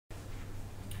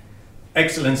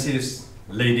Excellencies,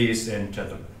 ladies and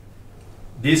gentlemen,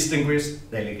 distinguished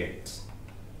delegates.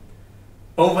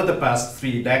 Over the past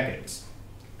 3 decades,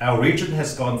 our region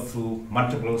has gone through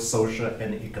multiple social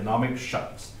and economic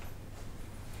shocks.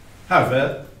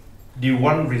 However, the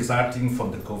one resulting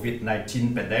from the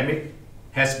COVID-19 pandemic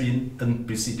has been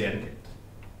unprecedented.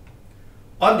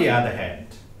 On the other hand,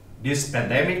 this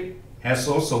pandemic has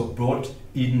also brought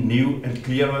in new and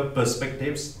clearer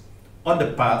perspectives on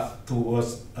the path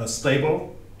towards a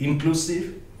stable,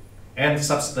 inclusive, and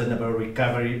sustainable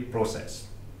recovery process.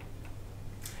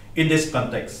 In this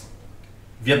context,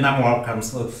 Vietnam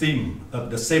welcomes the theme of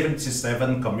the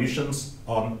 77 Commissions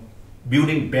on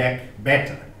Building Back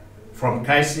Better from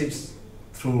Crisis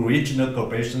through Regional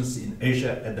Cooperations in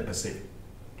Asia and the Pacific.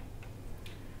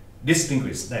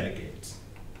 Distinguished delegates,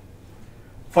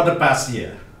 for the past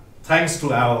year, thanks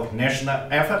to our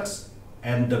national efforts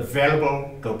and the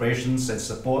valuable cooperations and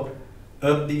support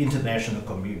of the international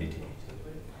community,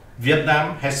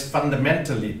 Vietnam has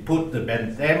fundamentally put the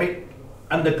pandemic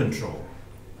under control,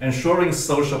 ensuring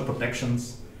social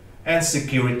protections and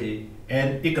security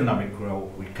and economic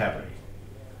growth recovery,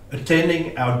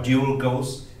 attaining our dual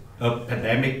goals of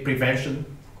pandemic prevention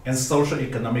and social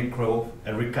economic growth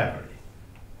and recovery.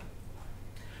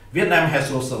 Vietnam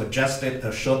has also adjusted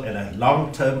a short and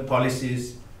long-term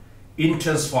policies in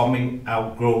transforming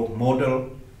our growth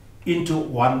model into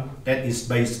one that is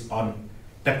based on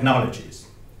technologies,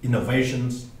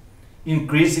 innovations,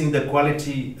 increasing the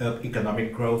quality of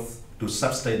economic growth to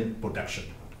sustain production,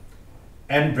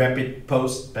 and rapid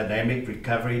post-pandemic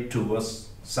recovery towards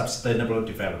sustainable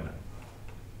development.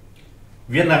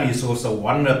 Vietnam is also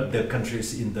one of the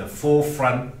countries in the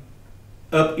forefront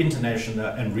of international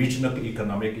and regional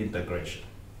economic integration.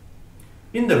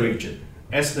 In the region,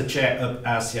 as the chair of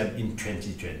ASEAN in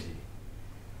 2020,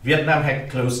 Vietnam had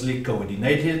closely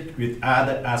coordinated with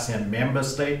other ASEAN member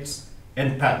states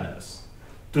and partners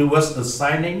towards the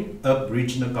signing of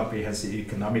Regional Comprehensive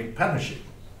Economic Partnership.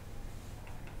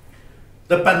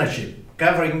 The partnership,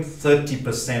 covering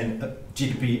 30% of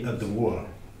GDP of the world,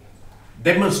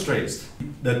 demonstrates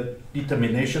the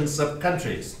determinations of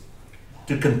countries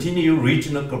to continue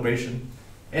regional cooperation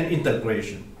and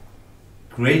integration,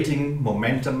 creating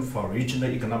momentum for regional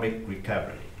economic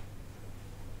recovery.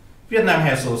 Vietnam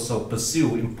has also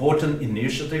pursued important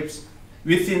initiatives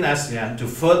within ASEAN to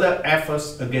further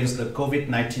efforts against the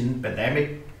COVID-19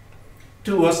 pandemic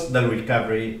towards the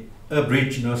recovery of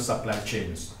regional supply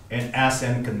chains and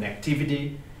ASEAN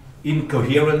connectivity in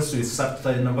coherence with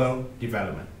sustainable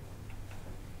development.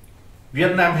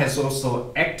 Vietnam has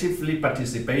also actively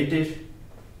participated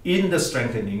in the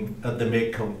strengthening of the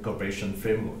Mekong cooperation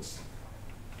frameworks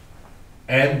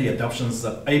and the adoptions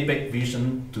of APEC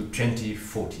Vision to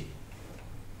 2040.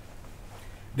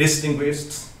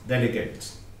 Distinguished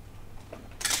delegates,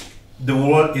 the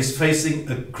world is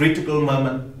facing a critical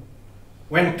moment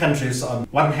when countries on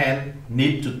one hand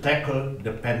need to tackle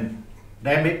the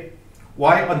pandemic,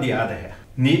 while on the other hand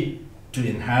need to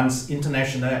enhance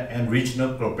international and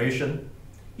regional cooperation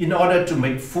in order to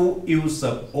make full use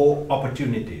of all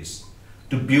opportunities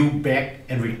to build back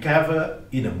and recover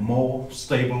in a more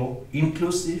stable,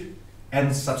 inclusive,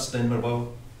 and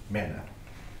sustainable manner.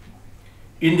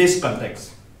 In this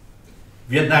context,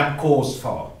 Vietnam calls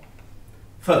for,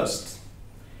 first,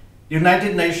 the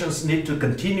United Nations need to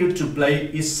continue to play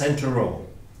its central role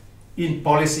in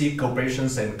policy cooperation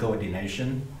and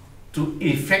coordination to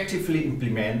effectively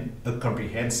implement a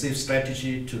comprehensive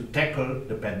strategy to tackle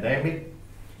the pandemic,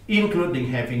 including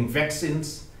having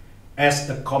vaccines as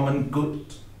a common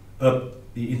good of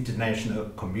the international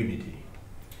community,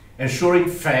 ensuring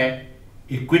fair,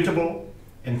 equitable,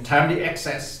 and timely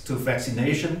access to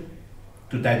vaccination,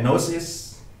 to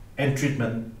diagnosis and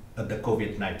treatment of the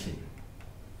COVID-19.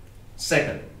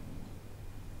 Second,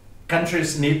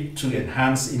 countries need to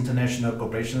enhance international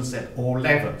cooperation at all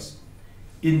levels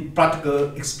in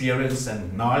practical experience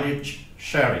and knowledge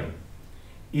sharing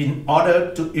in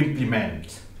order to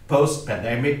implement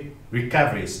post-pandemic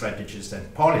recovery strategies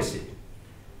and policy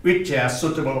which are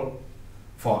suitable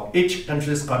for each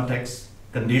country's context,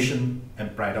 condition,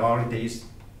 and priorities.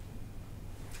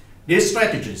 These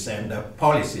strategies and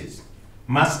policies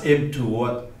must aim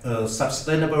toward a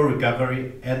sustainable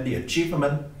recovery and the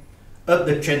achievement of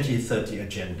the 2030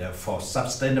 Agenda for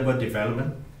Sustainable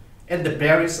Development and the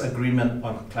Paris Agreement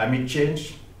on Climate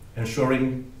Change,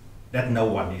 ensuring that no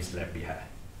one is left behind.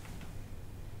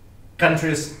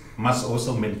 Countries must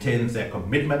also maintain their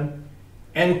commitment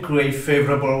and create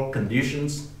favorable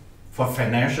conditions for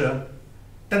financial,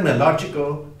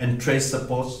 technological, and trade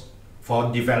supports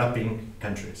for developing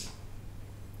countries.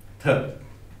 Third,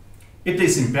 It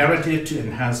is imperative to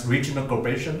enhance regional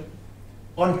cooperation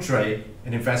on trade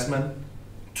and investment,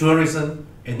 tourism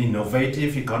and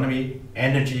innovative economy,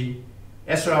 energy,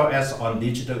 as well as on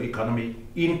digital economy,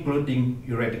 including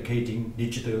eradicating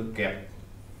digital gap,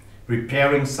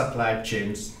 repairing supply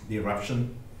chains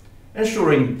disruption,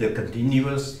 ensuring the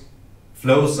continuous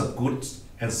flows of goods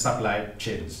and supply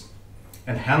chains,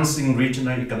 enhancing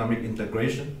regional economic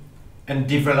integration, and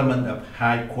development of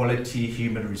high-quality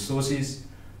human resources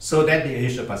so that the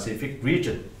Asia-Pacific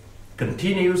region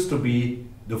continues to be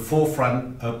the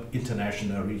forefront of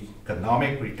international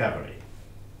economic recovery.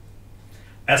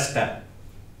 ESCAP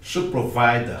should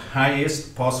provide the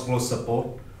highest possible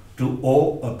support to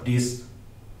all of these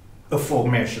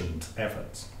aforementioned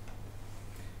efforts.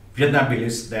 Vietnam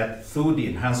believes that through the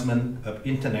enhancement of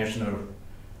international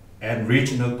and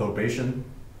regional cooperation,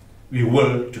 we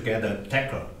will together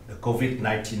tackle the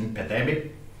COVID-19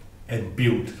 pandemic and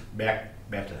build back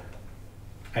better.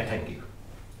 I thank you.